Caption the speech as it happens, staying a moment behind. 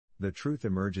The truth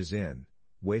emerges in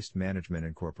Waste Management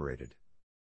Incorporated.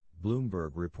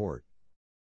 Bloomberg Report.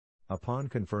 Upon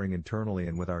conferring internally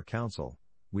and with our counsel,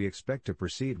 we expect to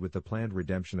proceed with the planned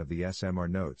redemption of the SMR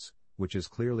notes, which is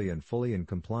clearly and fully in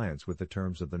compliance with the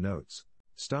terms of the notes.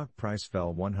 Stock price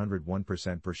fell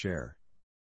 101% per share.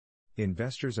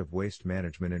 Investors of Waste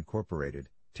Management Incorporated,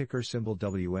 ticker symbol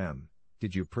WM,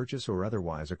 did you purchase or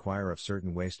otherwise acquire of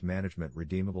certain Waste Management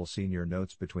redeemable senior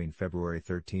notes between February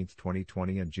 13,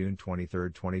 2020 and June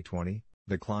 23, 2020?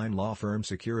 The Klein Law Firm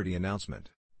security announcement.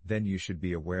 Then you should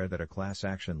be aware that a class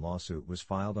action lawsuit was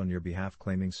filed on your behalf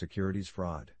claiming securities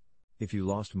fraud. If you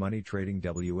lost money trading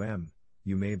WM,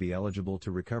 you may be eligible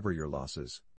to recover your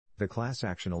losses. The class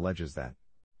action alleges that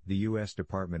the U.S.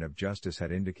 Department of Justice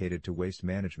had indicated to Waste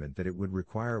Management that it would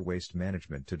require Waste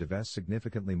Management to divest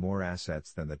significantly more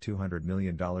assets than the $200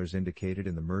 million indicated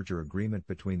in the merger agreement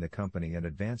between the company and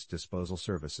Advanced Disposal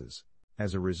Services.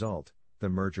 As a result, the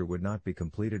merger would not be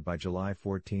completed by July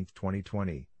 14,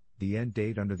 2020, the end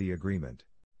date under the agreement.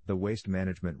 The Waste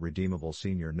Management redeemable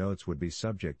senior notes would be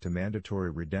subject to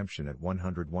mandatory redemption at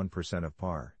 101% of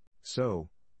par. So,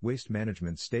 Waste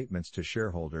Management's statements to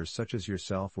shareholders such as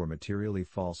yourself were materially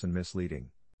false and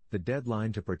misleading. The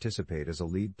deadline to participate as a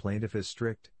lead plaintiff is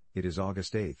strict, it is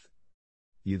August 8.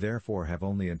 You therefore have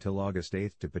only until August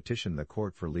 8 to petition the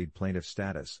court for lead plaintiff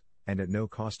status, and at no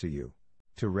cost to you.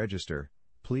 To register,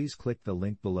 please click the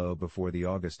link below before the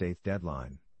August 8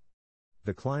 deadline.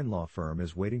 The Klein Law Firm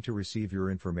is waiting to receive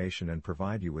your information and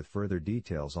provide you with further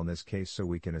details on this case so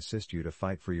we can assist you to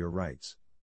fight for your rights.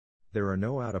 There are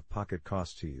no out-of-pocket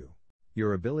costs to you.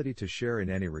 Your ability to share in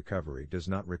any recovery does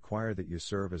not require that you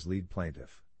serve as lead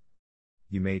plaintiff.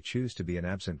 You may choose to be an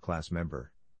absent class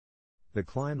member. The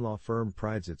Klein Law Firm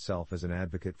prides itself as an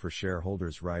advocate for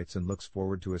shareholders' rights and looks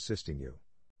forward to assisting you.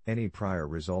 Any prior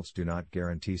results do not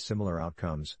guarantee similar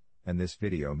outcomes, and this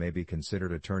video may be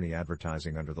considered attorney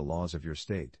advertising under the laws of your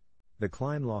state. The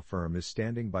Klein Law Firm is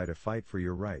standing by to fight for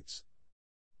your rights.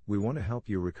 We want to help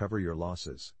you recover your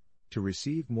losses. To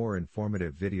receive more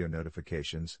informative video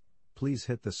notifications, please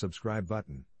hit the subscribe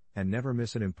button, and never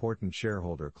miss an important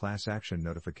shareholder class action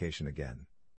notification again.